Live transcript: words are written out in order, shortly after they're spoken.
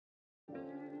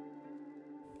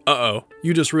Uh-oh,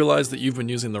 you just realized that you've been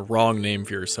using the wrong name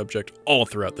for your subject all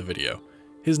throughout the video.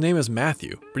 His name is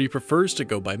Matthew, but he prefers to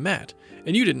go by Matt,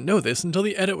 and you didn't know this until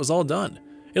the edit was all done.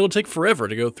 It'll take forever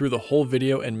to go through the whole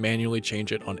video and manually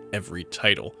change it on every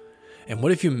title. And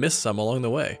what if you miss some along the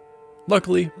way?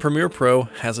 Luckily, Premiere Pro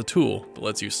has a tool that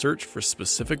lets you search for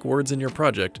specific words in your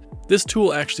project. This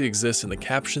tool actually exists in the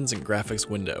Captions and Graphics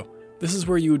window. This is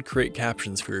where you would create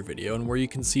captions for your video and where you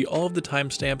can see all of the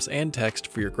timestamps and text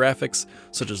for your graphics,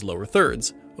 such as lower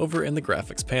thirds, over in the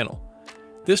Graphics panel.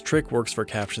 This trick works for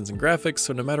captions and graphics,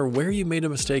 so no matter where you made a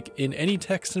mistake in any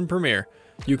text in Premiere,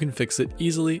 you can fix it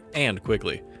easily and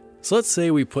quickly. So let's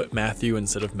say we put Matthew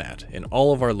instead of Matt in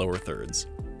all of our lower thirds.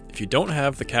 If you don't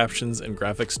have the Captions and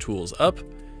Graphics tools up,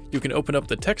 you can open up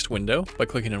the text window by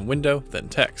clicking on Window, then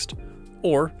Text.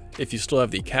 Or, if you still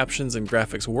have the Captions and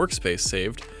Graphics workspace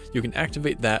saved, you can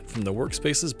activate that from the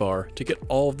Workspaces bar to get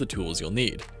all of the tools you'll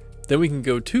need. Then we can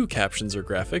go to Captions or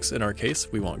Graphics, in our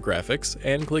case we want Graphics,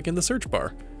 and click in the search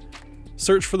bar.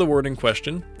 Search for the word in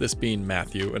question, this being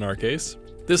Matthew in our case.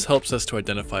 This helps us to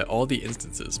identify all the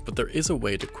instances, but there is a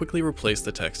way to quickly replace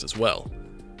the text as well.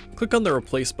 Click on the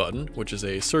Replace button, which is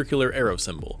a circular arrow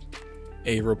symbol.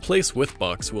 A Replace With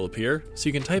box will appear, so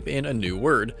you can type in a new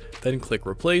word, then click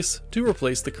Replace to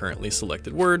replace the currently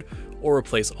selected word, or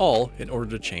Replace All in order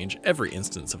to change every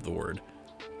instance of the word.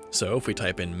 So if we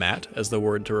type in Matt as the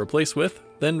word to replace with,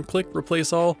 then click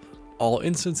Replace all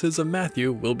instances of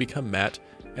Matthew will become Matt,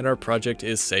 and our project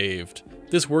is saved.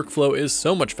 This workflow is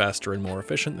so much faster and more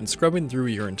efficient than scrubbing through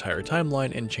your entire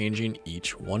timeline and changing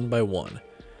each one by one.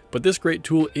 But this great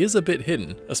tool is a bit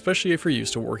hidden, especially if you're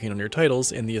used to working on your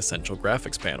titles in the Essential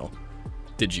Graphics panel.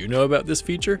 Did you know about this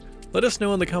feature? Let us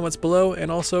know in the comments below, and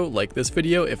also like this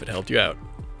video if it helped you out.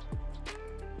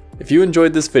 If you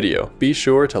enjoyed this video, be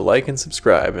sure to like and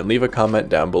subscribe and leave a comment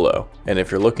down below. And if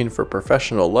you're looking for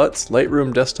professional LUTs,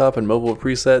 Lightroom desktop and mobile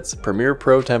presets, Premiere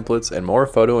Pro templates, and more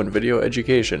photo and video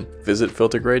education, visit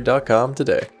FilterGrade.com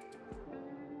today.